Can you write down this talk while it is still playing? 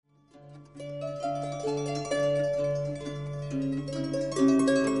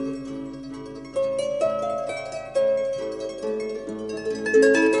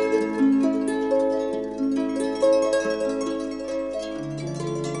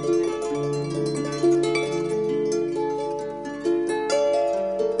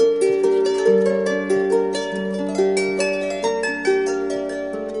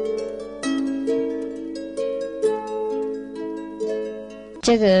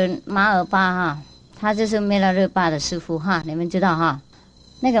这个马尔巴哈，他就是梅拉热巴的师傅哈，你们知道哈？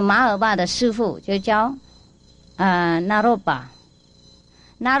那个马尔巴的师傅就叫Naropa，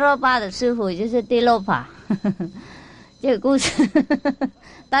 Naropa 的师傅就是 Naropa。这个故事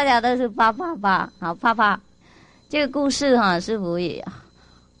大家都是啪啪啪，好啪啪。这个故事哈，师傅也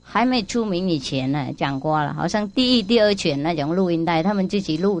还没出名以前呢讲过了，好像第一、第二卷那种录音带，他们自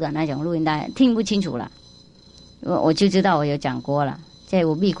己录的那种录音带，听不清楚了。我就知道我有讲过了，在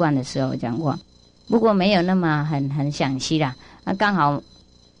我闭关的时候讲过，不过没有那么很详细啦。刚好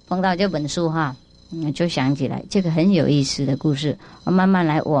碰到这本书哈，就想起来这个很有意思的故事。我慢慢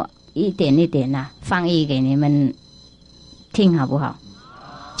来，我一点一点翻译给你们听好不好？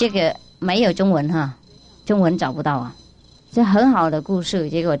这个没有中文哈，中文找不到啊。这很好的故事，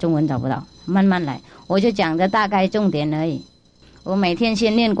结果中文找不到，慢慢来，我就讲的大概重点而已。我每天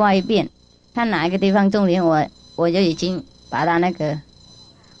先念过一遍，看哪一个地方重点，我就已经把它那个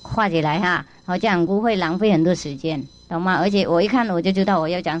画起来哈，然后这样不会浪费很多时间，懂吗？而且我一看我就知道我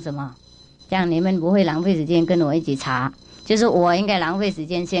要讲什么，这样你们不会浪费时间跟我一起查，就是我应该浪费时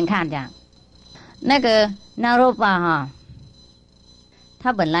间先看这样。那个 Naropa 哈，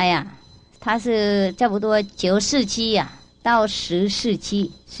他本来呀，他是差不多9世纪呀。到10世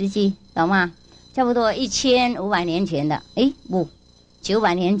纪，懂吗？差不多1500年前的，不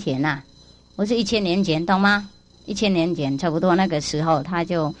，900年前呐，我是1000年前，懂吗？1000年前，差不多那个时候，他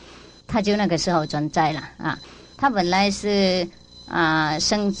就那个时候存在了啊。他本来是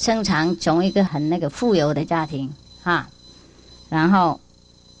生长从一个很那个富有的家庭啊，然后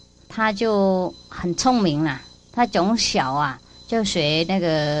他就很聪明了，他从小就学那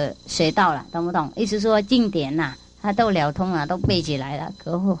个学道了，懂不懂？意思说经典呐。他都了通了，都背起来了，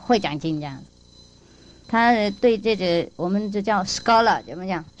可会讲经这样。他对这个我们就叫 scholar 怎么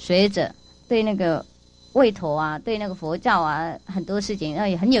讲？学者对那个位陀对那个佛教很多事情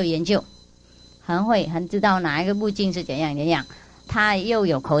很有研究，很知道哪一个部经是怎样。他又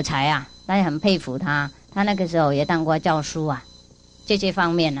有口才大家很佩服他。他那个时候也当过教书这些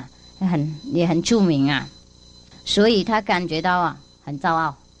方面也很著名所以他感觉到很骄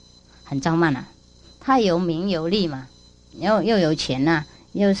傲，很骄慢他有名有利嘛，又有钱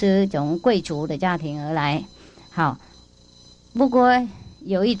又是从贵族的家庭而来。好，不过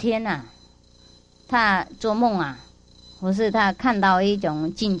有一天他做梦或是他看到一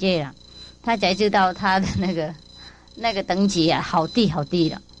种境界了，他才知道他的那个等级好低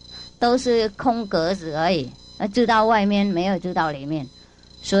了，都是空格子而已，知道外面没有知道里面，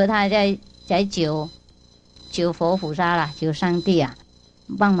所以他在求佛菩萨求上帝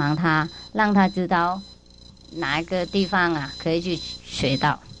帮忙他，让他知道哪一个地方可以去学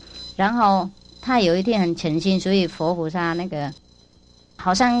到。然后他有一天很诚心，所以佛菩萨那个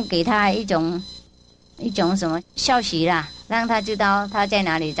好像给他一种什么消息让他知道他在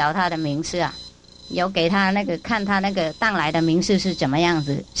哪里找他的名字有给他那个看他那个当来的名字是怎么样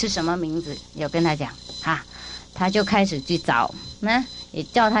子，是什么名字，有跟他讲他就开始去找，也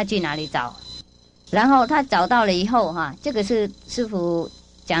叫他去哪里找。然后他找到了以后这个是师父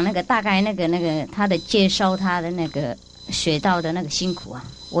讲那个大概那个他的介绍，他的那个学到的那个辛苦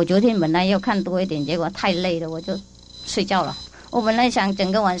我昨天本来要看多一点，结果太累了，我就睡觉了。我本来想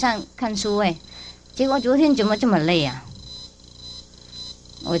整个晚上看书结果昨天怎么这么累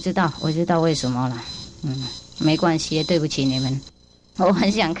我知道为什么了。没关系，对不起你们，我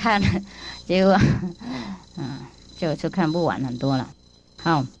很想看，结果就看不完很多了。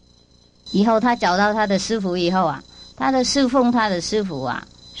好，以后他找到他的师傅以后他的侍奉他的师傅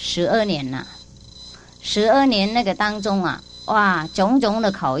12年了，12年那个当中种种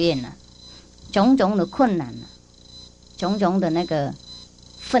的考验种种的困难种种的那个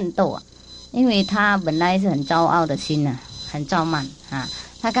奋斗因为他本来是很骄傲的心很骄慢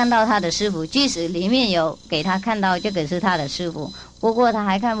他看到他的师傅，即使里面有给他看到这个是他的师傅，不过他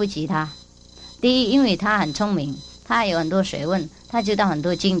还看不起他。第一，因为他很聪明，他有很多学问，他知道很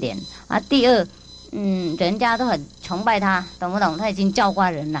多经典第二，人家都很崇拜他，懂不懂？他已经教化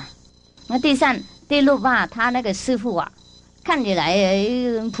人了。那第三、第六他那个师傅看起来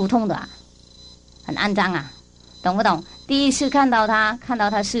普通的很肮脏懂不懂？第一次看到他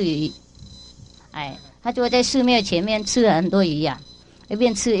吃鱼，他就在寺庙前面吃了很多鱼一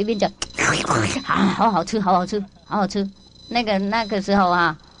边吃一边讲，好好吃。那个时候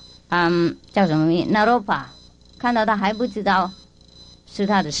叫什么名 Naropa， 看到他还不知道是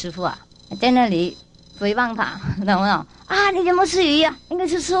他的师傅在那里诽谤他，懂不懂？你怎么吃鱼应该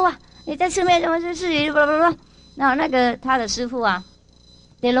是素你在寺庙怎么是吃鱼？然后那个他的师傅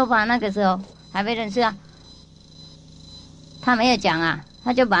Naropa 那个时候还没认识他没有讲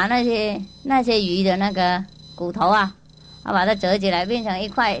他就把那些鱼的那个骨头他把它折起来变成一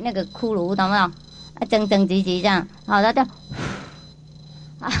块那个骷髅，懂不懂？整整齐齐这样，好，它就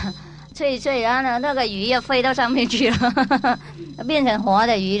脆脆，然后呢，那个鱼又飞到上面去了，变成活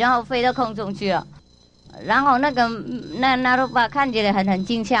的鱼，然后飞到空中去了。然后那Naropa看起来很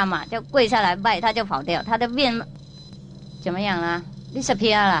惊吓嘛，就跪下来拜，他就跑掉，他的面怎么样了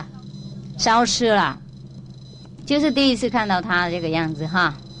 ？disappear 了，消失了。就是第一次看到他这个样子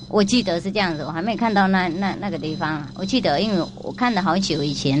哈，我记得是这样子，我还没看到那个地方，我记得，因为我看了好久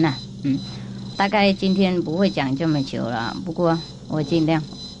以前了，大概今天不会讲这么久了，不过我尽量。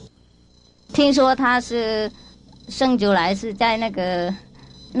听说他是生出来是在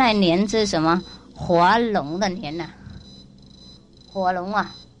那年是什么火龙的年呐、火龙嘛，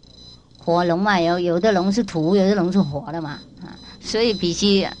有的龙是土，有的龙是火的嘛，所以脾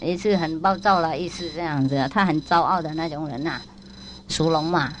气也是很暴躁了，意思这样子，他很骄傲的那种人呐、属龙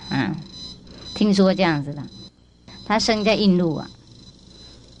嘛，听说这样子的。他生在印度啊，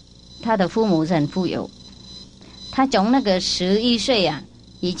他的父母是很富有，他从那个11岁啊，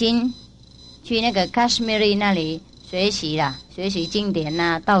已经去那个 Kashmir 那里学习啦，学习经典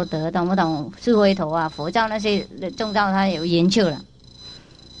啊、道德，懂不懂？智慧头啊、佛教那些宗教，他有研究了。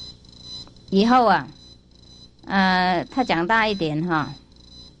以后啊，他长大一点哈，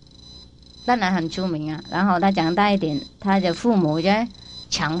当然很出名啊。然后他长大一点，他的父母就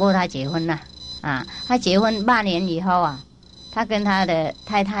强迫他结婚了啊。他结婚8年以后啊，他跟他的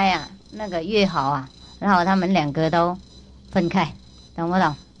太太啊那个约好啊，然后他们2个都分开，懂不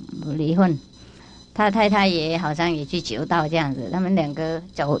懂？离婚。他太太也好像也去求道这样子，他们2个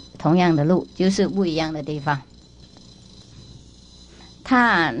走同样的路，就是不一样的地方。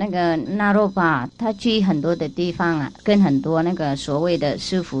他那个Naropa，他去很多的地方啊，跟很多那个所谓的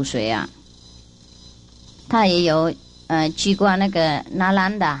师傅学啊。他也有去过那个那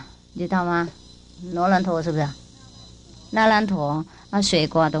兰达，知道吗？罗兰陀是不是？那兰陀他学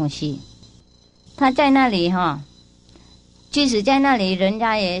过东西。他在那里哈。即使在那里，人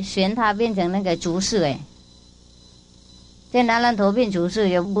家也选他变成那个主事哎，在南兰陀变主事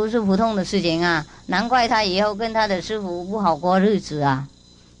也不是普通的事情啊，难怪他以后跟他的师傅不好过日子啊，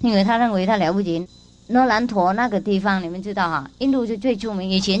因为他认为他了不起。那兰陀那个地方，你们知道哈，印度是最出名，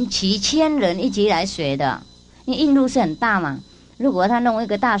以前几千人一起来学的，因为印度是很大嘛，如果他弄一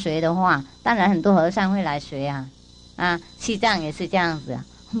个大学的话，当然很多和尚会来学啊，西藏也是这样子啊。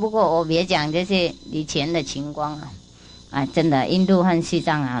不过我别讲这些以前的情况啊，真的，印度和西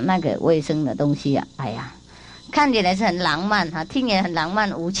藏啊，那个卫生的东西啊，哎呀，看起来是很浪漫哈，听也很浪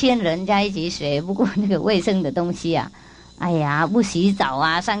漫，5000人在一起学，不过那个卫生的东西啊，哎呀，不洗澡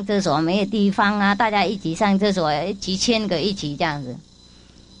啊，上厕所没有地方啊，大家一起上厕所，几千个一起这样子，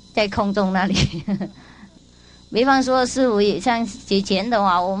在空中那里，比方说师傅像以前的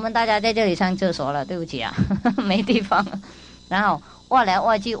话，我们大家在这里上厕所了，对不起啊，没地方，然后挖来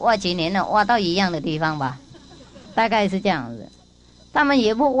挖去，挖几年了，挖到一样的地方吧。大概是这样子，他们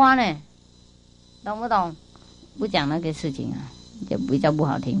也不挖呢，懂不懂？不讲那个事情啊，就比较不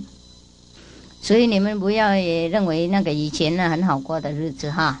好听。所以你们不要也认为那个以前呢很好过的日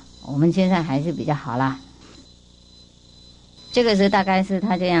子哈，我们现在还是比较好啦。这个是大概是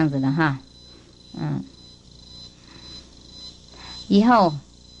他这样子的哈，以后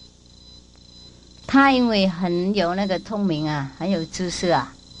他因为很有那个聪明啊，很有知识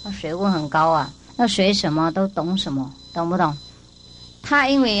啊，他学问很高啊。要学什么都懂什么，懂不懂？他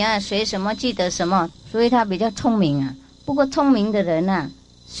因为学什么记得什么，所以他比较聪明啊。不过聪明的人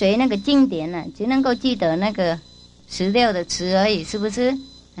学那个经典只能够记得那个16的词而已，是不是？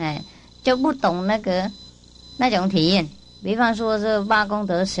就不懂那种体验。比方说是8功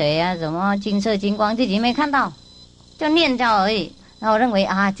德水啊，什么金色金光，自己没看到，就念着而已。然后认为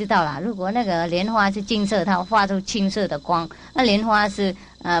知道了，如果那个莲花是金色，它会发出青色的光；那莲花是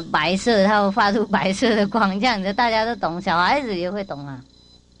白色，它会发出白色的光。这样子大家都懂，小孩子也会懂啊。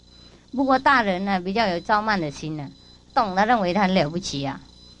不过大人比较有傲慢的心懂了认为他很了不起啊，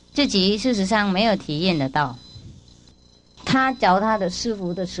自己事实上没有体验得到。他找他的师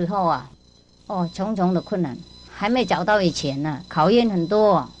傅的时候重重的困难，还没找到以前考验很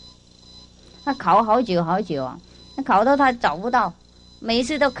多他考好久好久他考到他找不到。每一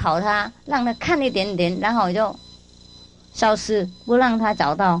次都考他，让他看一点点，然后就消失，不让他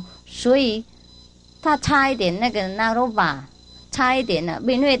找到。所以他差一点那个Naropa，差一点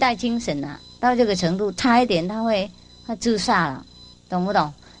被虐待精神到这个程度，差一点他自杀了，懂不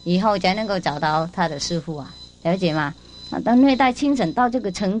懂？以后才能够找到他的师傅了解吗？到虐待精神到这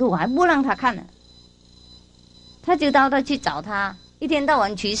个程度，还不让他看呢，他就到去找他，一天到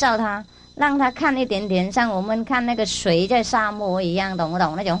晚取笑他。让他看一点点，像我们看那个水在沙漠一样，懂不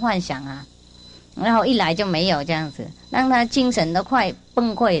懂？那种幻想然后一来就没有这样子，让他精神都快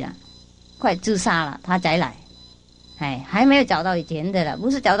崩溃了，快自杀了，他才来。哎，还没有找到以前的了，不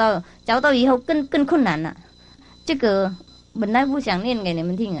是找到以后更困难了。这个本来不想念给你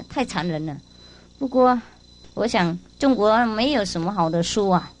们听啊，太残忍了。不过我想中国没有什么好的书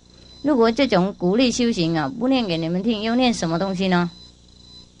啊，如果这种鼓励修行啊，不念给你们听，又念什么东西呢？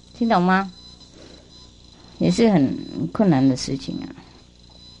听懂吗？也是很困难的事情啊。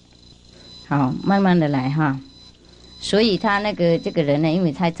好，慢慢的来哈。所以他这个人呢，因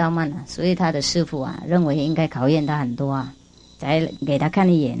为太傲慢了，所以他的师父啊，认为应该考验他很多啊，才给他看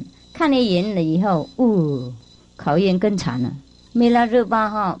一眼。看一眼了以后，考验更惨了。弥勒日巴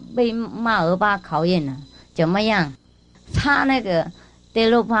哈被马尔巴考验了，怎么样？他那个德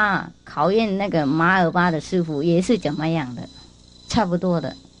罗巴考验那个马尔巴的师父也是怎么样的，差不多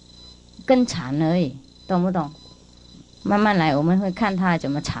的，更惨而已，懂不懂？慢慢来，我们会看他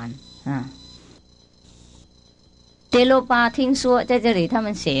怎么惨啊。德罗巴听说在这里他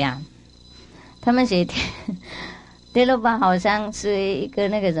们写啊，他们写德罗巴好像是一个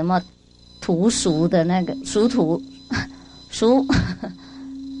那个什么土属的那个属土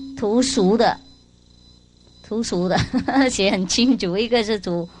的写很清楚，一个是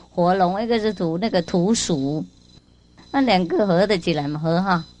土火龙，一个是土那个土属，那两个合得起来吗？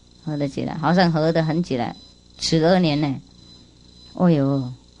合得起来，好像合得很起来，12年呢。哦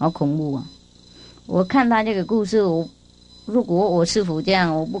哟，好恐怖啊！我看他这个故事，如果我师父这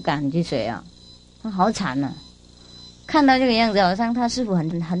样，我不敢去学啊，他好惨啊！看到这个样子，好像他师父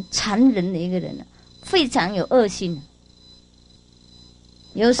很残忍的一个人啊，非常有恶性。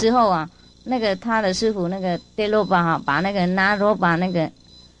有时候啊，那个他的师父那个德罗巴哈，把那个拿罗巴那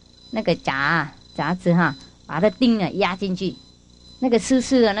个夹子哈，把它钉啊压进去，那个湿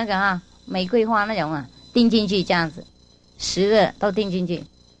湿的那个哈玫瑰花那种啊，钉进去这样子，10个都钉进去。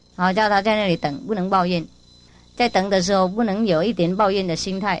好，叫他在那里等，不能抱怨。在等的时候，不能有一点抱怨的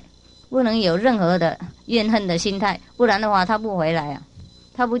心态，不能有任何的怨恨的心态，不然的话，他不回来啊，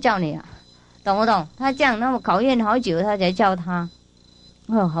他不叫你啊，懂不懂？他这样那么考验好久，他才叫他，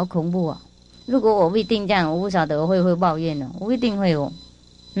好恐怖啊！如果我不一定这样，我不晓得我会抱怨的，我一定会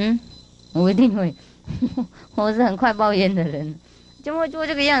我一定会，我是很快抱怨的人，怎么会做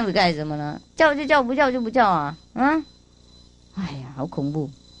这个样子干什么呢？叫就叫，不叫就不叫啊，哎呀，好恐怖。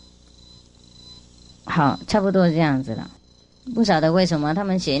好，差不多这样子了。不晓得为什么他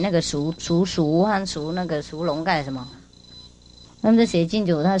们写那个属和属那个属龙干什么？他们就写清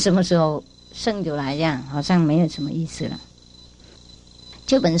楚他什么时候生就来，这样好像没有什么意思了。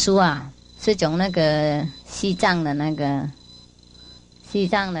这本书啊，是从那个西藏的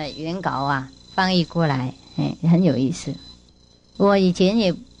原稿啊翻译过来，很有意思。我以前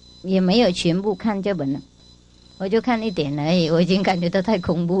也没有全部看这本了，我就看一点而已，我已经感觉到太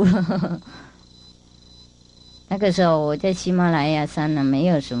恐怖了。那个时候我在喜马拉雅山呢，没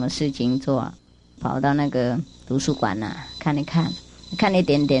有什么事情做，跑到那个图书馆看一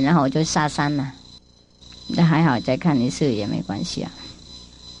点点，然后我就下山了。那还好，再看一次也没关系啊。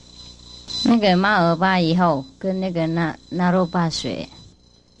那个马尔巴以后跟那个那罗巴学，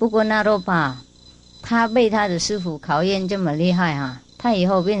不过那罗巴他被他的师父考验这么厉害啊，他以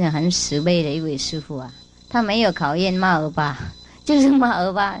后变成很慈悲的一位师父啊。他没有考验马尔巴，就是马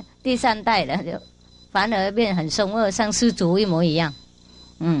尔巴第3代了，就反而变很凶恶，像师祖一模一样。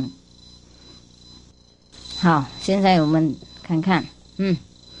好，现在我们看看，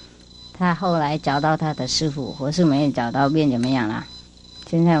他后来找到他的师父，或是没有找到，变怎么样了？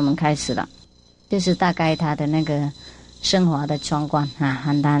现在我们开始了，就是大概他的那个生活的状况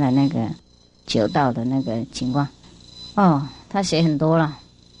和他的那个求道的那个情况。他写很多了，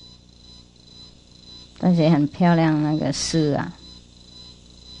他写很漂亮那个诗啊。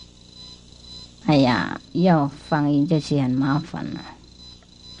哎呀，要放音这些很麻烦了，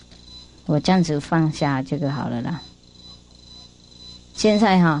我暂时放下这个好了啦。现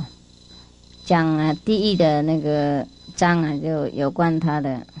在讲第一的那个章就有关他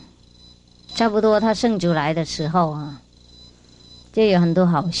的，差不多他生出来的时候就有很多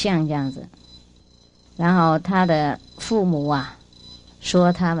好像这样子。然后他的父母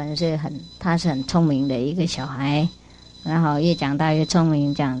说他是很聪明的一个小孩，然后越长大越聪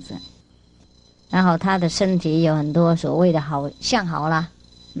明这样子。然后他的身体有很多所谓的相好啦，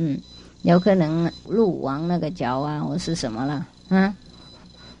有可能鹿王那个角或是什么了，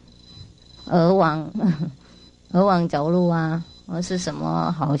鹅王走路或是什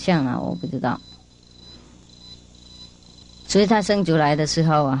么好像我不知道。所以他生出来的时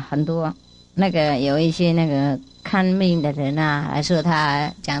候很多那个有一些那个看命的人来说他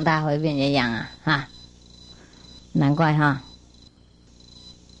长大会变这样难怪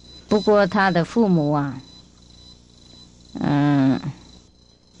不过他的父母啊，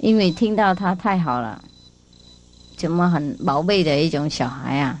因为听到他太好了，怎么很宝贝的一种小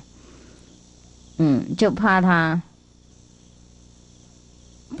孩啊，就怕他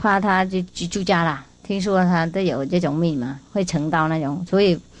就出家了。听说他都有这种命嘛，会成道那种，所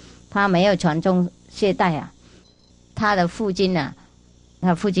以他没有传宗接代啊。他的父亲啊，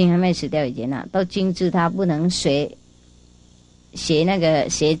他父亲还没死掉以前啊，都禁止他不能写那个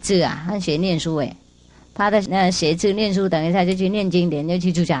写字啊，他学念书诶。他的写字念书，等一下就去念经典，就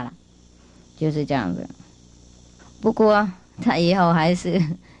去出家了，就是这样子。不过他以后还是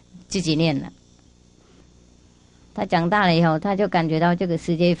自己念了。他长大了以后，他就感觉到这个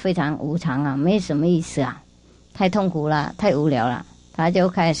世界非常无常啊，没什么意思啊，太痛苦了，太无聊了，他就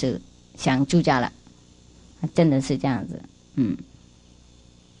开始想出家了。真的是这样子，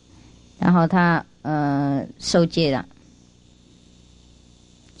然后他受戒了，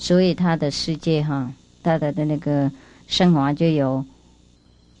所以他的世界哈，他的那个生活就有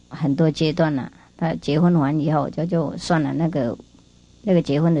很多阶段了。他结婚完以后就算了，那个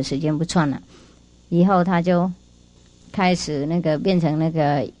结婚的时间不算了，以后他就开始那个变成那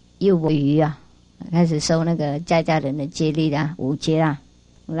个幼钵鱼啊，开始收那个在家人的戒律啦、五戒啦，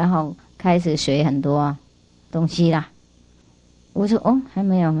然后开始学很多东西啦。我说还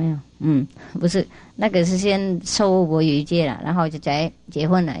没有，不是，那个是先受钵鱼戒了，然后就才结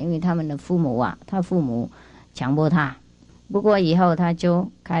婚了，因为他们的父母啊，他父母强迫他。不过以后他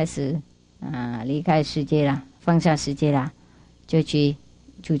就开始离开世界了，放下世界了，就去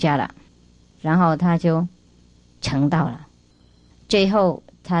出家了，然后他就成道了。最后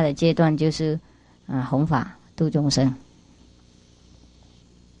他的阶段就是弘法度众生。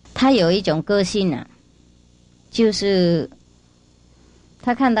他有一种个性啊，就是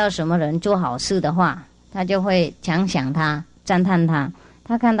他看到什么人做好事的话，他就会强想他，赞叹他。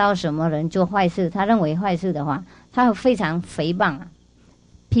他看到什么人做坏事，他认为坏事的话，他会非常诽谤啊，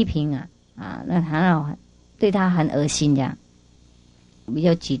批评那他对他很恶心这样，比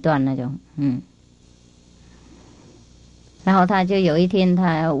较极端那种，然后他就有一天，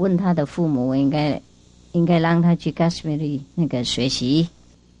他问他的父母，应该让他去 Kashmir 那个学习。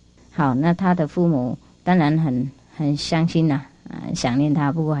好，那他的父母当然很伤心呐，想念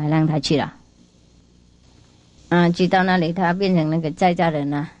他，不过还让他去了。去到那里，他变成那个在家人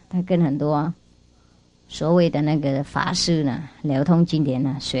呢，他跟很多所谓的那个法师呢，流通经典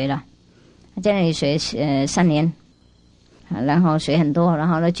呢学了。他在那里学3年，然后学很多，然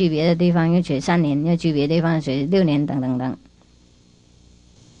后呢去别的地方又学3年，又去别的地方学6年，等等等。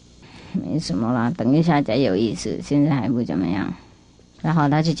没什么啦，等一下才有意思，现在还不怎么样。然后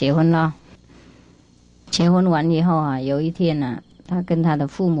他就结婚了。结婚完以后啊，有一天呢，他跟他的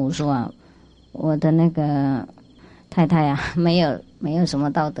父母说我的那个太太啊，没有什么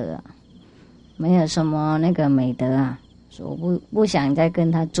道德没有什么那个美德说我不想再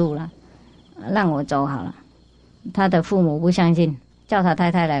跟他住了，让我走好了。他的父母不相信，叫他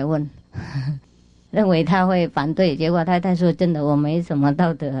太太来问，认为他会反对，结果太太说真的，我没什么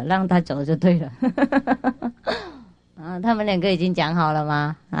道德，让他走就对了。他们2个已经讲好了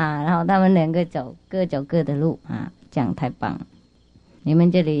吗？然后他们2个各走各的路这样太棒了。你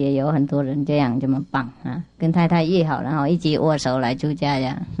们这里也有很多人这么棒跟太太约好，然后一起握手来出家这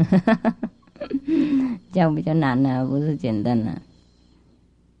样。这样比较难了，不是简单的。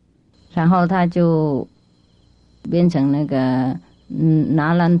然后他就变成那个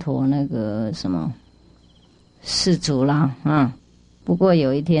拿兰陀那个什么世主了不过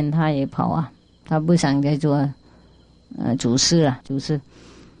有一天他也跑他不想再做主事了，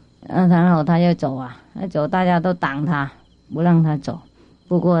然后他就走他走，大家都挡他，不让他走。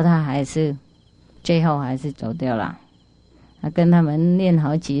不过他最后还是走掉了。他跟他们念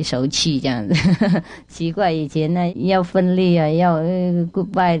好几首气这样子。奇怪，以前呢要分离要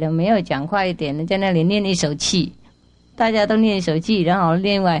goodbye 的，没有讲快一点的，在那里念一首气，大家都念一首气，然后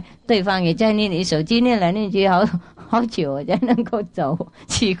另外对方也在念一首气，念来念去好久才能够走。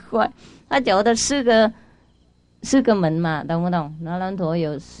奇怪，他走的4个门嘛，懂不懂？拿兰陀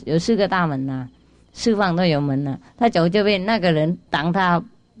有4个大门4方都有门他走这边，那个人挡他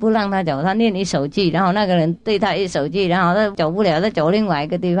不让他走，他念一首气，然后那个人对他一首气，然后他走不了，他走另外一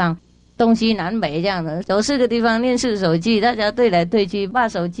个地方，东西南北这样的，走4个地方念4首气，大家对来对去8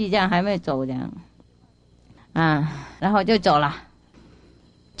首气，这样还没走这样然后就走了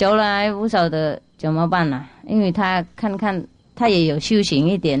还不晓得怎么办因为他看他也有修行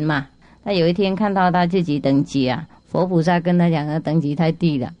一点嘛。他有一天看到他自己等级佛菩萨跟他讲的等级太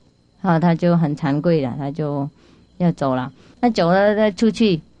低了，然后他就很惭愧了，他就要走了。他走了再出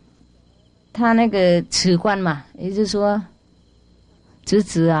去，他那个持观嘛，也就是说直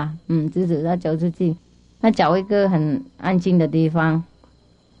直啊，直直他走出去，他找一个很安静的地方，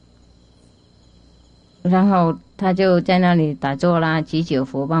然后他就在那里打坐啦，祈求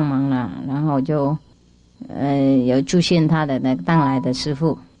佛帮忙啦，然后就有出现他的那个当来的师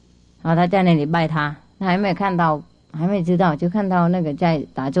父，然后他在那里拜他，他还没有看到，还没知道，就看到那个在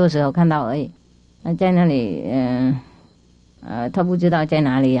打坐的时候看到而已。他在那里他不知道在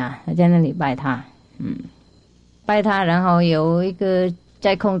哪里啊，他在那里拜他，拜他，然后有一个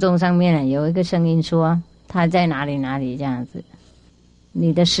在空中上面有一个声音说他在哪里哪里这样子，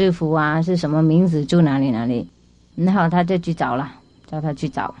你的师父啊是什么名字，住哪里哪里，然后他就去找了，叫他去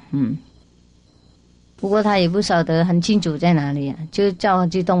找，不过他也不晓得很清楚在哪里啊，就叫他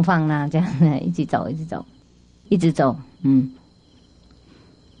去东方啦，这样的一直走一直走一直走，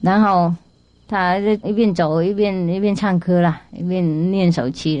然后他就一边走一边唱歌啦，一边念手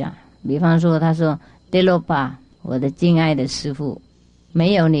气啦。比方说他说 Naropa 我的敬爱的师父，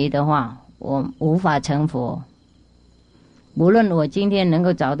没有你的话我无法成佛，无论我今天能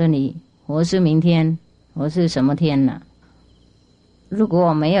够找到你，我是明天我是什么天呢，如果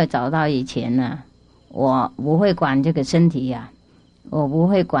我没有找到以前呢，我不会管这个身体呀，我不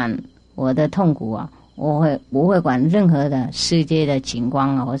会管我的痛苦啊，我不会管任何的世界的情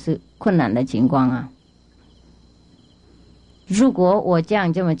况啊，或是困难的情况啊。如果我这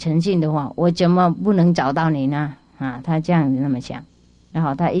样这么诚信的话，我怎么不能找到你呢？他这样子那么想，然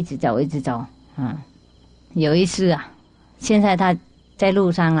后他一直走一直走有一次啊，现在他在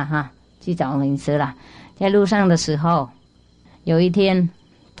路上了去找名师了，在路上的时候，有一天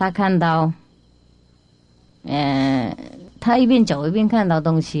他看到他一边走一边看到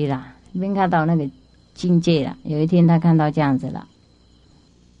东西啦，一边看到那个境界了。有一天他看到这样子了，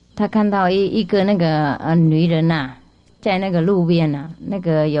他看到一个那个女人呐，在那个路边呐，那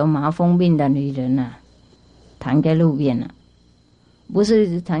个有麻风病的女人呐，躺在路边呐，不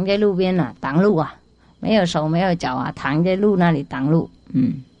是躺在路边呐，挡路啊，没有手没有脚啊，躺在路那里挡路。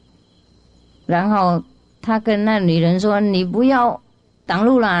然后他跟那女人说：“你不要挡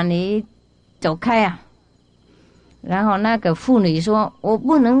路啦，你走开啊。”然后那个妇女说：“我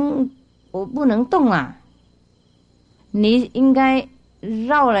不能动啊，你应该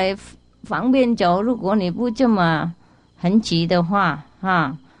绕来旁边走，如果你不这么很急的话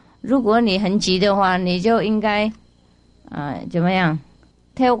如果你很急的话，你就应该怎么样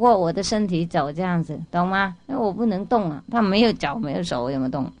跳过我的身体走，这样子懂吗？因为我不能动啊，他没有脚没有手，有没有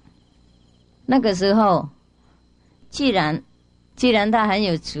动？那个时候既然他很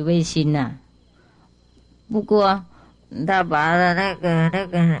有慈悲心呐，不过他把他那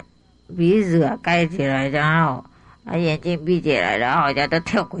个鼻子盖起来，然后眼睛闭起来，然后叫他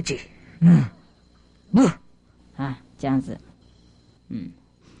跳过去，不这样子，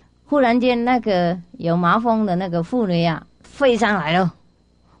忽然间那个有麻风的那个妇女啊飞上来了，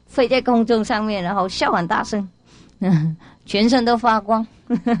飞在空中上面，然后笑很大声，全身都发光，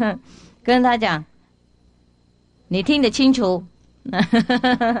跟他讲：“你听得清楚？”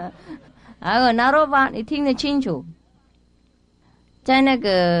还有Naropa，你听得清楚？在那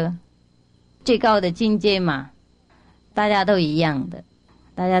个最高的境界嘛，大家都一样的，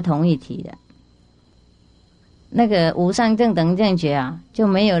大家同一体的。那个无上正等正觉啊，就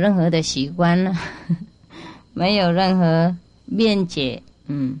没有任何的习惯了，没有任何辩解，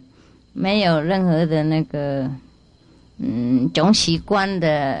没有任何的那个总习惯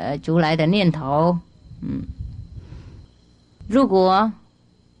的逐来的念头，如果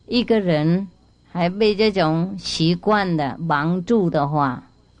一个人还被这种习惯的绑住的话，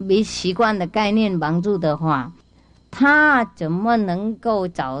被习惯的概念绑住的话，他怎么能够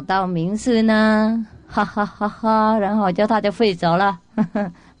找到名师呢？哈哈哈哈！然后他就睡着了，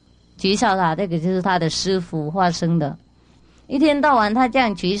取笑他，这个就是他的师父化生的。一天到晚他这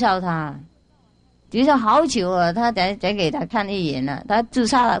样取笑他，取笑好久了，他才给他看一眼了。他自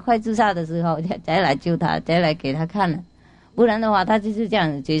杀了，快自杀的时候才来救他，才来给他看了。不然的话，他就是这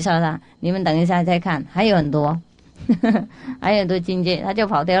样子取笑他。你们等一下再看，还有很多，还有很多境界，他就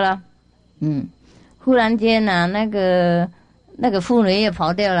跑掉了。忽然间呢，那个妇女也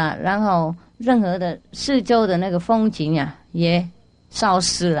跑掉了，然后任何的四周的那个风景啊也消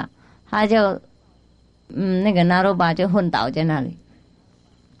失了，他就那个Naropa就昏倒在那里。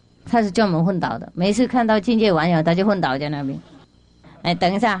他是专门昏倒的，每次看到境界完了，他就昏倒在那边。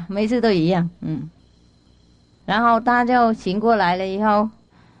等一下，每次都一样，然后他就醒过来了以后，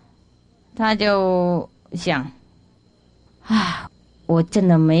他就想，我真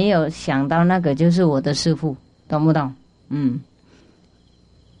的没有想到那个就是我的师父，懂不懂？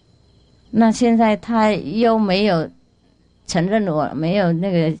那现在他又没有承认我，没有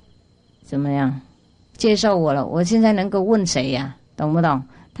那个怎么样接受我了，我现在能够问谁呀？懂不懂？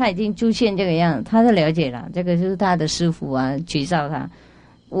他已经出现这个样子，他是了解了，这个是他的师父啊，取笑他。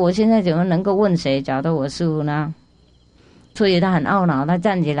我现在怎么能够问谁找到我师父呢？所以他很懊恼，他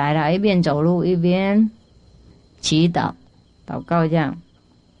站起来了，一边走路一边祈祷、祷告这样。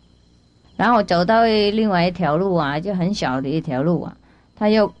然后走到另外一条路啊，就很小的一条路啊，他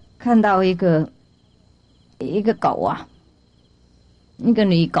又看到一个狗啊，一个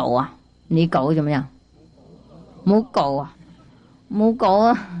女狗啊，女狗怎么样？母狗啊，母狗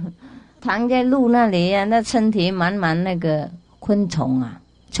啊，躺在路那里啊，那身体满满那个昆虫啊，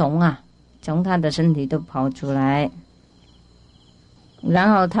虫啊，从他的身体都跑出来。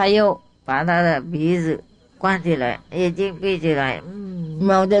然后他又把他的鼻子关起来，眼睛闭起来，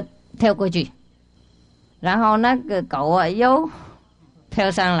然后就跳过去。然后那个狗啊又跳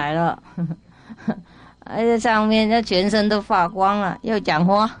上来了，而且上面它全身都发光了，又讲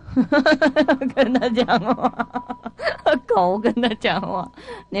话，跟他讲话，狗跟他讲话。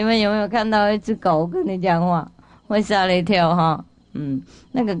你们有没有看到一只狗跟你讲话？会吓了一跳哈。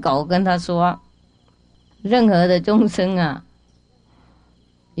那个狗跟他说，任何的众生啊，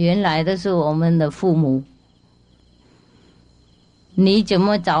原来都是我们的父母。你怎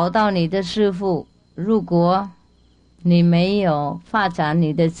么找到你的师父？如果你没有发展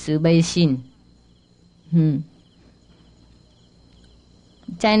你的慈悲心，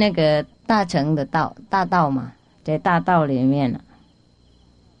在那个大乘的大道嘛，在大道里面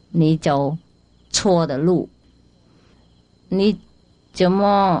你走错的路，你怎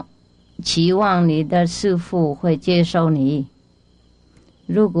么期望你的师父会接受你？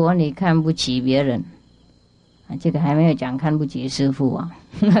如果你看不起别人，这个还没有讲看不起师父啊，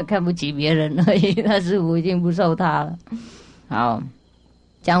看不起别人而已，他师父已经不受他了。好，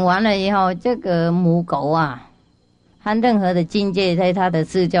讲完了以后，这个母狗啊，和任何的境界在他的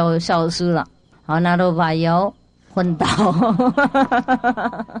世就消失了。好，那都把油昏倒，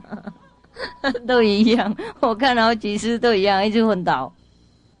都一样。我看好几次都一样，一直昏倒，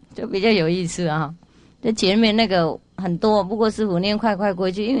就比较有意思啊。这前面那个很多，不过师父念快过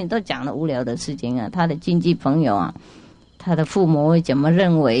去，因为都讲了无聊的事情啊。他的亲戚朋友啊，他的父母怎么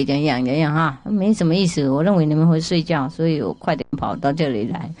认为怎样哈，没什么意思。我认为你们会睡觉，所以我快点跑到这里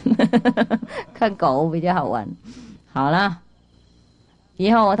来看狗比较好玩。好了，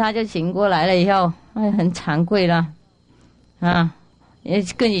以后他就醒过来了以后，很惭愧了啊，也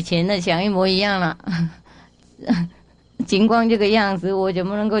跟以前的想一模一样了。情况这个样子，我怎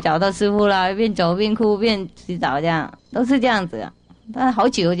么能够找到师父啦？边走边哭边洗澡，这样都是这样子啊。他好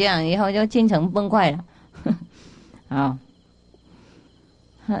久这样，以后就精神崩坏了。好，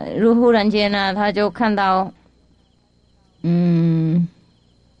忽然间呢，他就看到，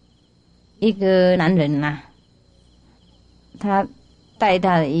一个男人呐，他带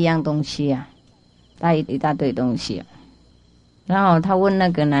他的一样东西啊，带一大堆东西啊。然后他问那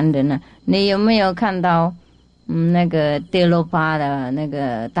个男人呢，你有没有看到？那个Naropa的那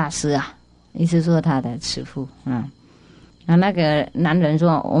个大师啊，意思说他的师父啊。那个男人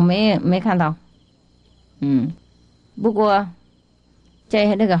说我没看到，不过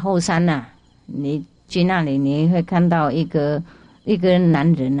在那个后山呐，你去那里你会看到一个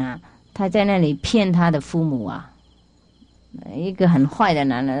男人啊，他在那里骗他的父母啊，一个很坏的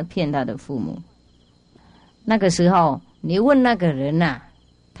男人骗他的父母。那个时候你问那个人啊，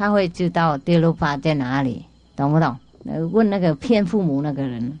他会知道Naropa在哪里。懂不懂？问那个骗父母那个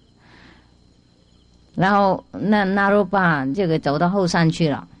人，然后那Naropa这个走到后山去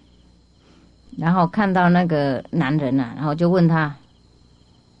了，然后看到那个男人啊，然后就问他，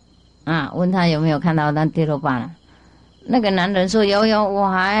问他有没有看到那Naropa了？那个男人说有，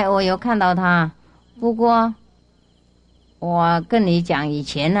我有看到他，不过我跟你讲，以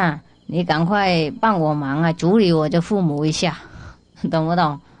前啊，你赶快帮我忙啊，处理我的父母一下，懂不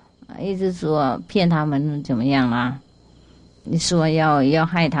懂？一直说骗他们怎么样啦？你说要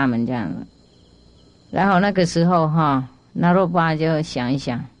害他们这样的。然后那个时候Naropa就想一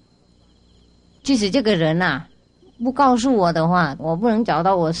想，即使这个人啊不告诉我的话，我不能找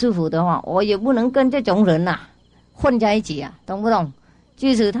到我师父的话，我也不能跟这种人啊混在一起啊，懂不懂？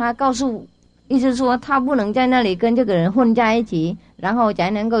即使他告诉，意思说他不能在那里跟这个人混在一起，然后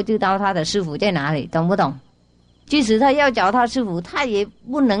才能够知道他的师父在哪里，懂不懂？即使他要找他师父，他也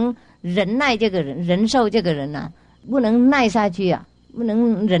不能忍耐这个人，忍受这个人啊，不能耐下去啊，不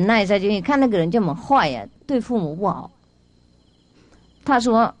能忍耐下去。你看那个人这么坏啊，对父母不好。他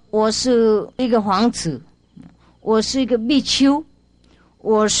说我是一个皇子，我是一个比丘，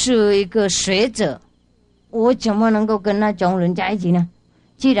我是一个学者，我怎么能够跟那种人在一起呢？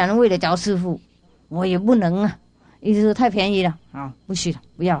既然为了找师父，我也不能啊，意思是太便宜了啊，不许了，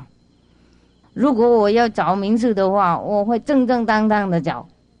不要。如果我要找名字的话，我会正正当当的找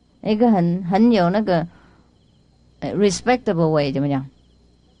一个很有那个respectable way， 怎么讲？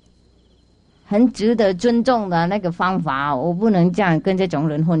很值得尊重的那个方法，我不能这样跟这种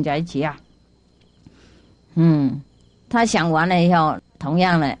人混在一起啊。他想完了以后，同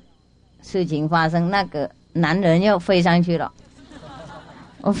样的事情发生，那个男人又飞上去了，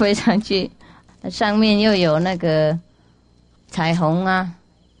我飞上去，上面又有那个彩虹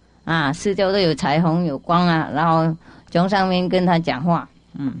啊，四周都有彩虹有光啊，然后从上面跟他讲话，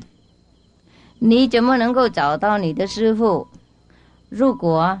你怎么能够找到你的师父？如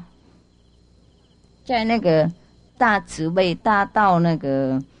果在那个大慈悲大道那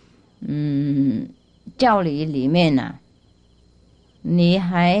个教理里面啊，你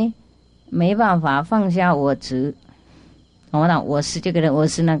还没办法放下我执，我是这个人，我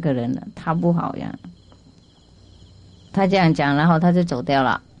是那个人了，他不好呀。他这样讲，然后他就走掉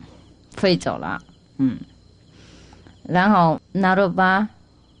了，飞走了。然后Naropa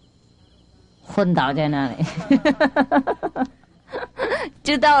昏倒在那里，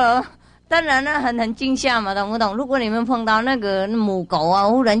知道了。当然了，很惊吓嘛，懂不懂？如果你们碰到那个母狗啊，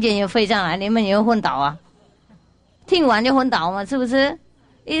忽然间也飞上来，你们也会昏倒啊。听完就昏倒嘛，是不是？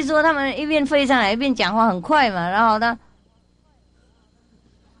一说他们一边飞上来一边讲话很快嘛，然后呢，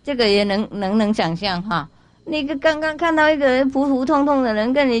这个也能想象哈。那个刚刚看到一个普普通通的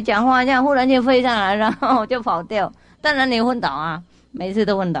人跟你讲话，这样忽然间飞上来，然后就跑掉，当然你昏倒啊，每次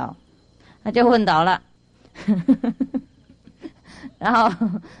都昏倒，他就昏倒了，然后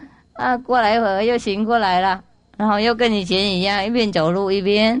过来一会儿又醒过来了，然后又跟以前一样，一边走路一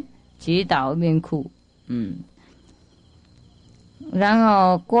边祈祷一边哭，然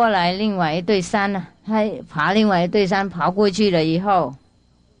后过来另外一对山呢，他爬另外一对山爬过去了以后，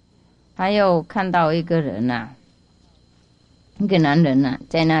他又看到一个人一个男人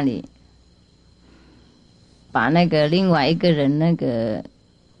在那里把那个另外一个人那个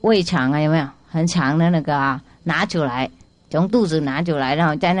胃肠有没有很长的那个拿出来，从肚子拿出来，然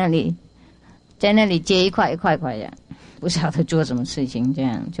后在那里接一块一块的，不晓得做什么事情，这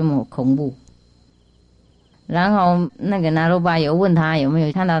样这么恐怖。然后那个Naropa有问他有没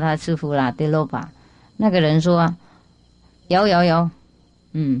有看到他师父啦，Naropa，那个人说有，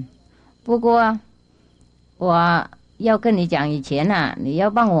不过我要跟你讲，以前你要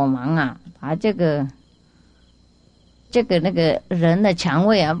帮我忙把这个那个人的肠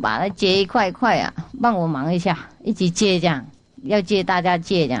胃把它接一块一块帮我忙一下，一起接这样，要接大家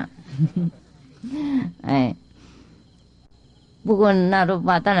接这样。不过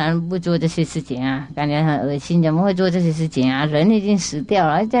Naropa当然不做这些事情感觉很恶心，怎么会做这些事情人已经死掉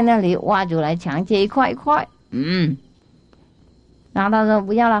了，在那里挖出来肠接一块一块，然后他说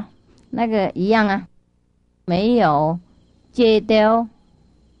不要了，那个一样没有戒掉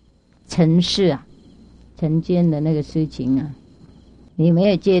尘世尘间的那个事情你没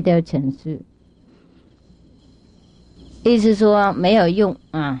有戒掉尘世，意思说没有用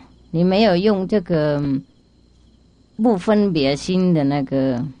你没有用这个不分别心的那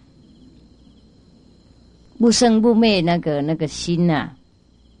个不生不灭那个心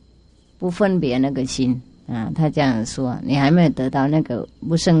不分别那个心他这样说，你还没有得到那个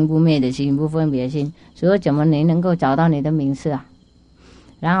不生不灭的心，不分别心，所以怎么你能够找到你的名字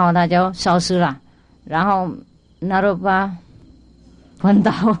然后他就消失了，然后Naropa昏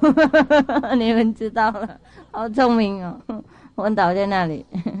倒，你们知道了，好聪明昏倒在那里。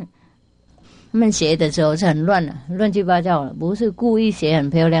他们写的时候是很乱乱七八糟的，不是故意写很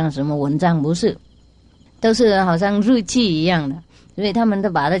漂亮什么文章，不是，都是好像日记一样的，所以他们都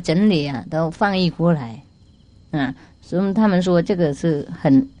把它整理都翻译过来所以他们说这个是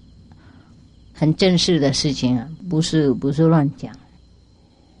很正式的事情不是乱讲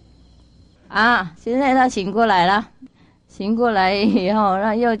现在他醒过来了，醒过来以后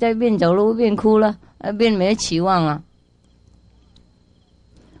他又在边走路边哭了，边没期望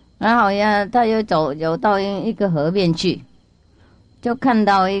然后他又走到一个河边去，就看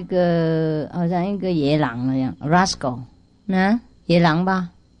到一个好像一个野狼那样 rascal 野狼吧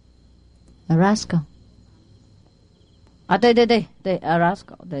rascal 对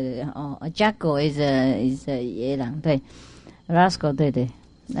rascal 对jackal is a 野狼，对 rascal 对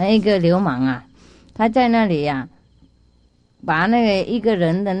那一个流氓他在那里把那个一个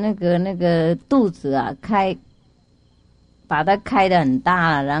人的那个肚子把它开得很大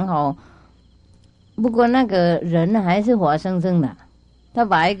了，然后不过那个人还是活生生的，他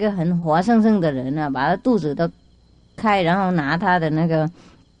把一个很活生生的人把他肚子都开，然后拿他的那个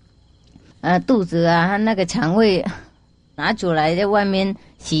肚子他那个肠胃拿出来在外面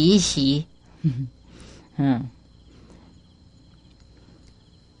洗一洗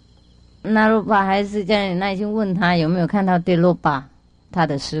那罗巴还是在耐心问他有没有看到对罗巴他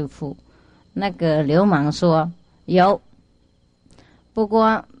的师父。那个流氓说有，不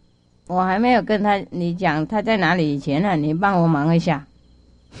过我还没有跟你讲他在哪里以前呢，你帮我忙一下，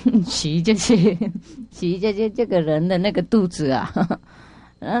洗这这个人的那个肚子啊。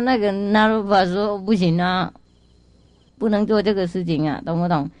然后那个那罗巴说不行啊，不能做这个事情啊，懂不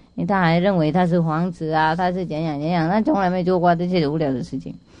懂？因为他还认为他是皇子啊，他是怎样，他从来没做过这些无聊的事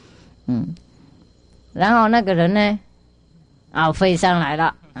情。然后那个人呢，飞上来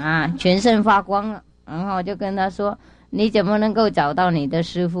了啊，全身发光了，然后就跟他说：“你怎么能够找到你的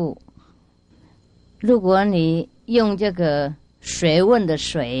师父？如果你用这个水问的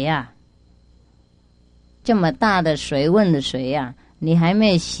水呀，这么大的水问的水呀，你还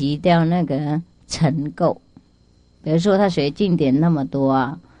没洗掉那个尘垢。比如说他水净点那么多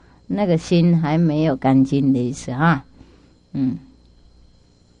啊，那个心还没有干净的意思啊。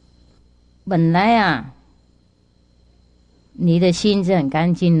本来啊，你的心是很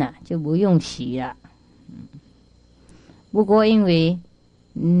干净了，就不用洗了。不过因为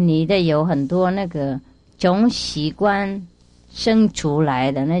你的有很多那个从习惯生出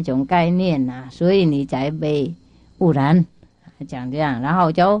来的那种概念啊，所以你才被污染，讲这样，然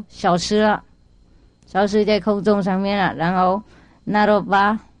后就消失了，消失在空中上面了。然后那罗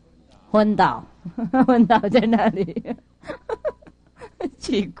巴昏倒在那里。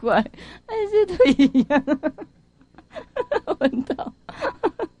奇怪，还是都一样。昏倒，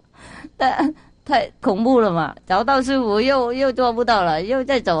但太恐怖了嘛！找到师傅又做不到了，又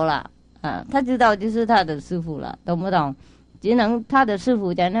再走了啊！他知道就是他的师傅了，懂不懂？只能他的师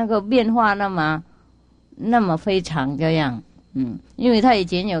傅在那个变化那么非常这样，因为他以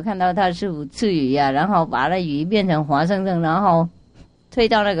前有看到他师傅吃鱼啊，然后把那鱼变成活生生，然后推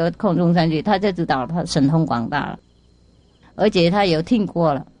到那个空中上去，他就知道他神通广大了。而且他有听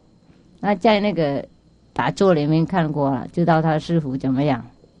过了，他在那个打坐里面看过了，知道他师父怎么样，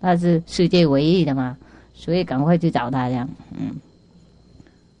他是世界唯一的嘛，所以赶快去找他这样。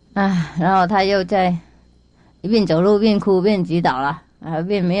然后他又在一边走路边哭边祈祷了，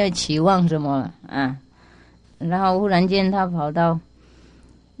边没有期望什么了啊。然后忽然间他跑到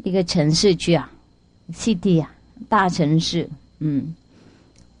一个城市去啊 ，city 啊，大城市，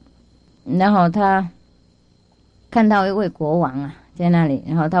然后他看到一位国王啊在那里，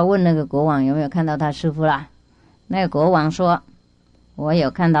然后他问那个国王有没有看到他师父啦。那个国王说：“我有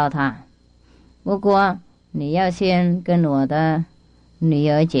看到他，不过你要先跟我的女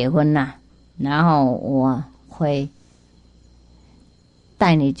儿结婚啦，然后我会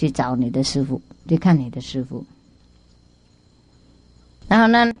带你去找你的师父，去看你的师父。”然后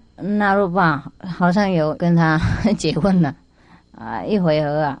那罗巴好像有跟他结婚了一回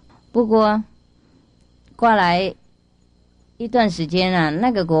合啊，不过过来一段时间啊，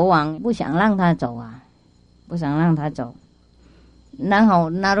那个国王不想让他走啊，不想让他走。然后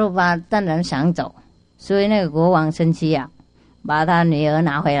那罗巴当然想走，所以那个国王生气啊，把他女儿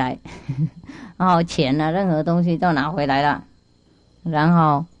拿回来，然后钱啊，任何东西都拿回来了，然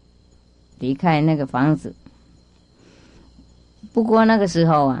后离开那个房子。不过那个时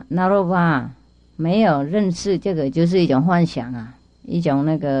候啊，那罗巴没有认识这个，就是一种幻想啊，一种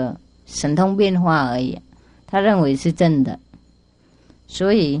那个神通变化而已，他认为是真的。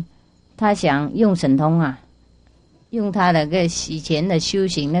所以他想用神通啊，用他的个以前的修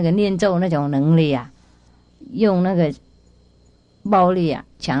行那个念咒那种能力啊，用那个暴力啊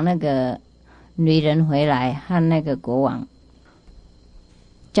抢那个女人回来，和那个国王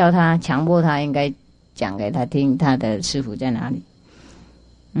叫他强迫他应该讲给他听他的师父在哪里。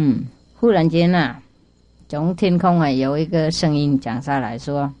忽然间啊，从天空啊有一个声音讲下来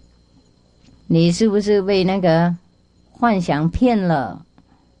说：“你是不是被那个幻想骗了？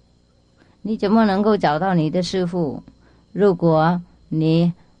你怎么能够找到你的师父？如果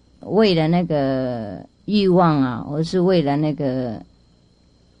你为了那个欲望啊，或是为了那个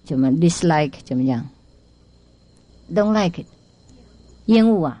怎么 dislike 怎么讲 don't like it 厌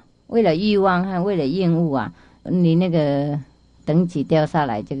恶啊，为了欲望和为了厌恶啊，你那个等级掉下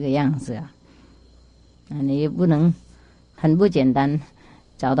来这个样子啊，你也不能很不简单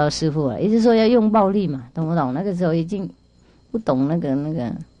找到师父了。也就是说要用暴力嘛，懂不懂？那个时候已经不懂那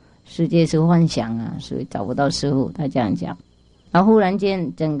个世界是幻想啊，所以找不到师父。他这样讲，然后忽然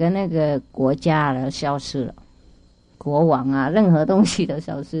间整个那个国家都消失了，国王啊，任何东西都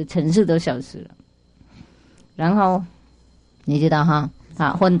消失，城市都消失了。然后你知道哈，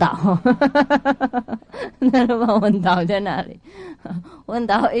他昏倒，那罗巴昏倒在那里，昏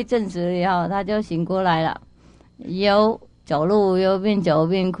倒一阵子以后，他就醒过来了，又走路又边走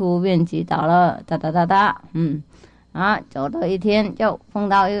边哭边祈祷了，哒哒哒哒，啊，走到一天就碰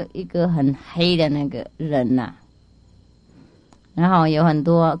到一个很黑的那个人呐、然后有很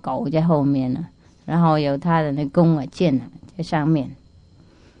多狗在后面呢、然后有他的那弓啊箭啊在上面，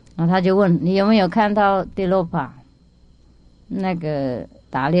然后他就问你有没有看到迪洛帕？那个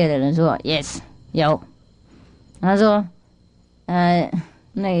打猎的人说 yes 有，他说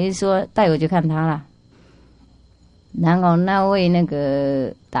那一说带我去看他了。然后那位那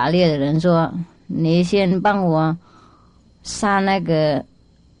个打猎的人说你先帮我杀那个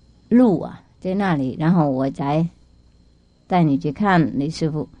鹿啊在那里，然后我再带你去看你师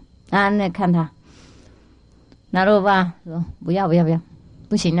父啊，那看他。拿罗巴说不要，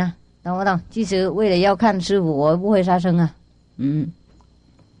不行啊，懂不懂？即使为了要看师父，我不会杀生啊。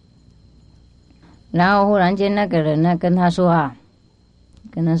然后忽然间那个人呢跟他说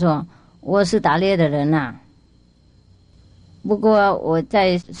我是打猎的人啊，不过我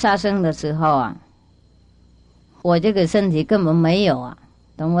在杀生的时候啊，我这个身体根本没有啊，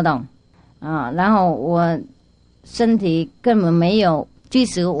懂不懂啊？然后我身体根本没有，即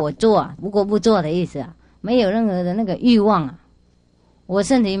使我做啊，不过不做的意思啊，没有任何的那个欲望啊，我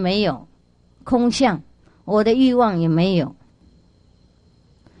身体没有空相，我的欲望也没有，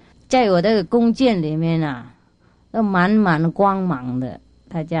在我的弓箭里面啊，都满满光芒的。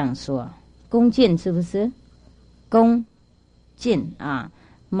他这样说，弓箭是不是？弓箭啊，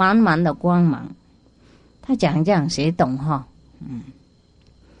满满的光芒。他讲这样谁懂哈？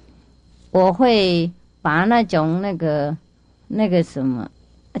我会把那种那个什么，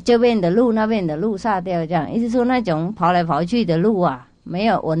这边的路那边的路杀掉，这样意思说那种跑来跑去的路啊，没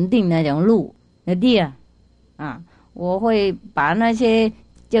有稳定那种路的地啊，我会把那些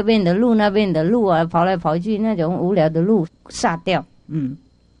这边的路那边的路啊，跑来跑去那种无聊的路杀掉。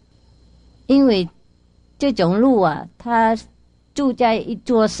因为这种路啊，它住在一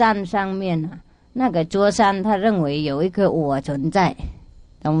座山上面啊，那个座山他认为有一个我存在，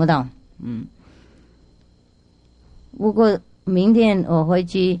懂不懂？不过明天我回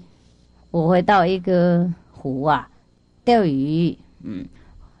去，我会到一个湖啊钓鱼，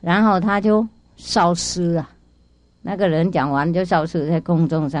然后他就消失了。那个人讲完就消失在公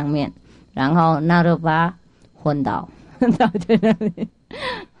众上面，然后那罗巴昏倒在那里。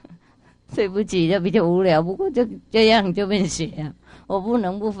对不起，这比较无聊，不过就这样就变写啊，我不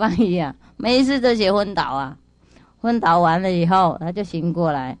能不翻译啊，每一次都写昏倒啊。昏倒完了以后，他就醒过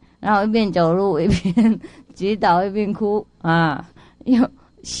来，然后一边走路一边祈祷一边哭啊，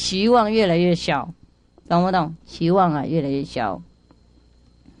希望越来越小，懂不懂？希望啊越来越小。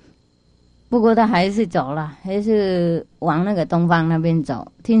不过他还是走了，还是往那个东方那边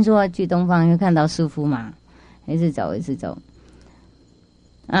走。听说去东方又看到师父嘛，还是走。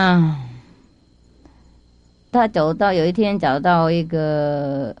他走到有一天找到一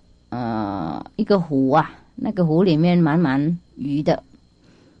个湖啊，那个湖里面满满鱼的，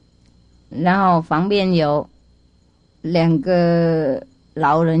然后旁边有2个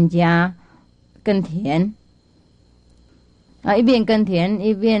老人家耕田啊，一边耕田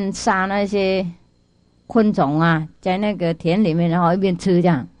一边杀那些昆虫啊，在那个田里面，然后一边吃这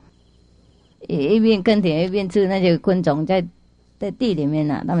样，一边耕田一边吃那些昆虫在地里面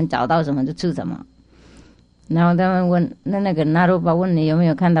啊，他们找到什么就吃什么。然后他们问那个纳罗巴问你有没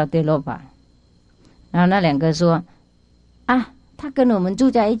有看到迪罗巴，然后那2个说啊，他跟我们住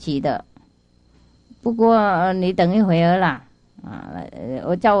在一起的，不过你等一会儿啦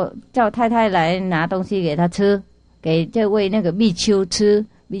我叫太太来拿东西给他吃，给这位那个比丘吃，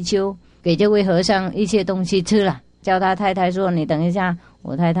比丘给这位和尚一些东西吃了，叫他太太说你等一下，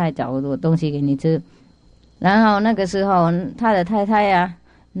我太太找我东西给你吃。然后那个时候他的太太啊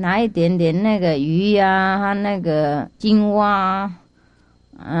拿一点点那个鱼啊和那个青蛙啊，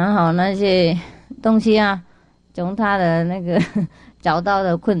然后那些东西啊，从他的那个找到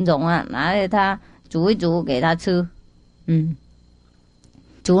的昆虫啊，拿来他煮一煮给他吃，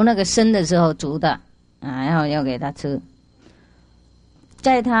煮那个生的时候煮的然后要给他吃。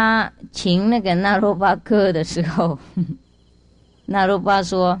在他请那个那罗巴克的时候，那罗巴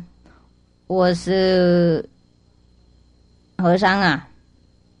说我是和尚啊，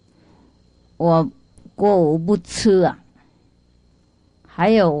我过午不吃啊，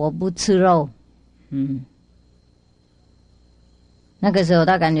还有我不吃肉。那个时候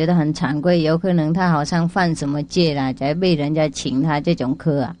他感觉到很惭愧，有可能他好像犯什么戒啦，才被人家请他这种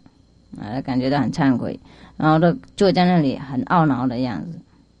课啊，他感觉到很惭愧，然后都坐在那里很懊恼的样子。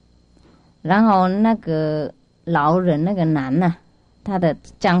然后那个老人那个男啊，他的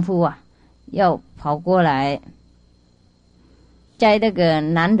丈夫啊要跑过来，在那个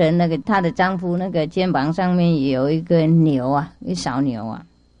男人那个他的丈夫那个肩膀上面有一个牛啊，一小牛啊，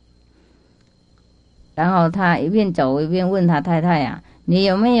然后他一边走一边问他太太啊，你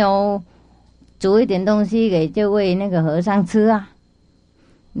有没有煮一点东西给这位那个和尚吃啊？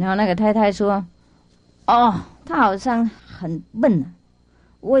然后那个太太说，哦，他好像很笨啊，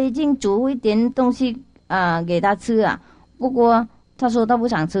我已经煮一点东西给他吃啊，不过他说他不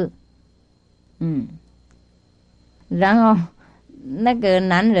想吃。然后那个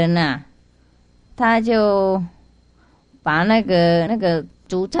男人啊，他就把那个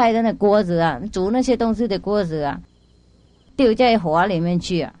煮菜的那锅子啊，煮那些东西的锅子啊，丢在火里面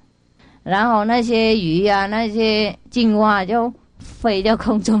去啊，然后那些鱼啊，那些青蛙就飞到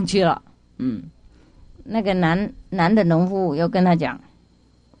空中去了。那个男的农夫又跟他讲，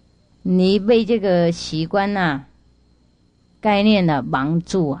你被这个习惯啊、概念啊绑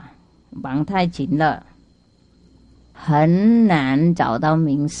住啊，绑太紧了，很难找到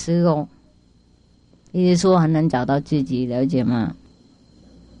名师哦。意思说很难找到自己，了解吗？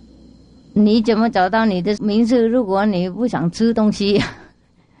你怎么找到你的名师？如果你不想吃东西，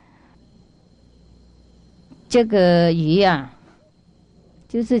这个鱼啊，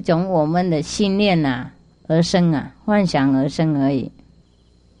就是从我们的信念啊而生啊，幻想而生而已。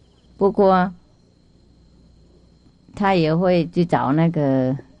不过他也会去找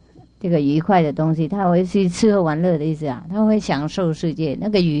这个愉快的东西，他会去吃喝玩乐的意思啊，他会享受世界。那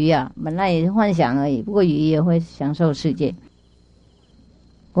个鱼啊，本来也是幻想而已，不过鱼也会享受世界。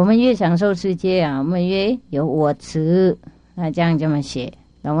我们越享受世界啊，我们越有我执，那这么写，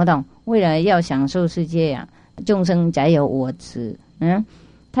懂不懂？为了要享受世界啊，众生才有我执。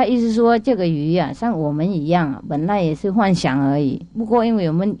他意思说这个鱼啊，像我们一样啊，本来也是幻想而已。不过因为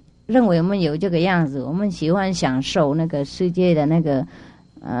我们认为我们有这个样子，我们喜欢享受那个世界的那个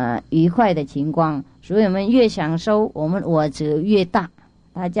愉快的情况，所以我们越享受，我们我执越大。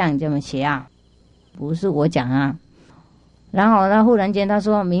他这么写啊，不是我讲啊。然后他忽然间他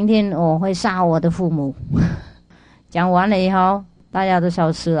说，明天我会杀我的父母。讲完了以后，大家都消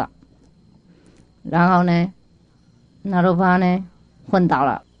失了。然后呢，那罗巴呢昏倒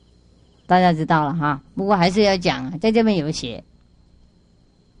了，大家知道了哈。不过还是要讲，在这边有写。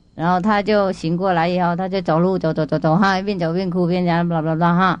然后他就醒过来以后，他就走路走哈，一边走边哭边讲blah blah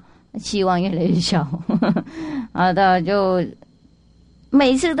blah哈，希望越来越小。他就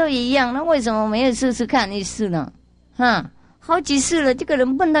每次都一样，那为什么没有试试看一次呢？好几次了，这个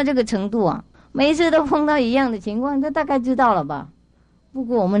人笨到这个程度啊，每一次都碰到一样的情况，他大概知道了吧？不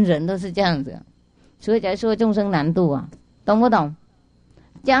过我们人都是这样子，所以才说众生难度啊，懂不懂？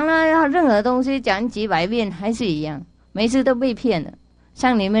讲了任何东西讲几百遍还是一样，每次都被骗了。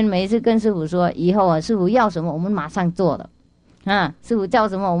像你们每一次跟师父说，以后啊，师父要什么我们马上做的，师父叫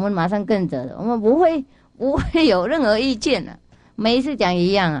什么我们马上跟着的，我们不会有任何意见的，每一次讲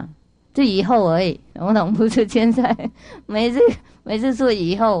一样啊。就以后而已，懂不懂？不是现在，每次说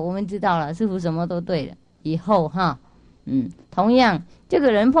以后，我们知道了，师父什么都对了。以后哈，同样这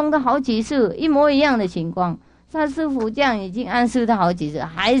个人碰到好几次一模一样的情况，他师父这样已经暗示他好几次，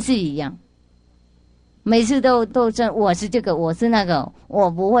还是一样，每次都是我是这个，我是那个，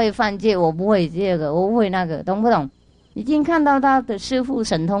我不会犯戒，我不会这个，我不会那个，懂不懂？已经看到他的师父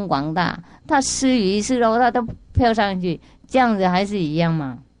神通广大，他施鱼施肉他都飘上去，这样子还是一样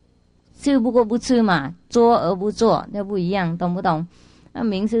嘛？吃不过不吃嘛，做而不做那不一样，懂不懂？那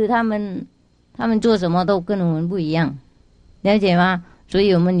名师他们做什么都跟我们不一样，了解吗？所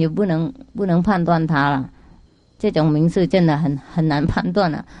以我们也不能判断他了。这种名师真的很难判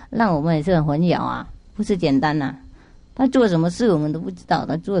断啊，让我们也是很混淆啊，不是简单啊。他做什么事我们都不知道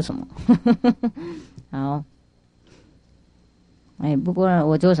他做什么。好，不过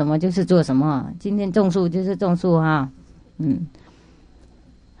我做什么就是做什么，今天种树就是种树哈。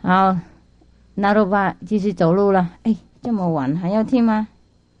好，Naropa继续走路了。这么晚还要听吗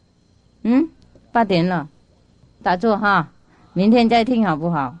？8点了，打坐哈，明天再听好不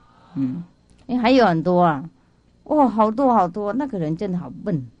好？还有很多啊，好多，那个人真的好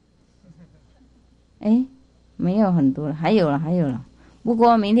笨。没有很多了，还有了。不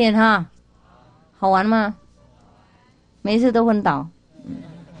过明天哈，好玩吗？每次都昏倒。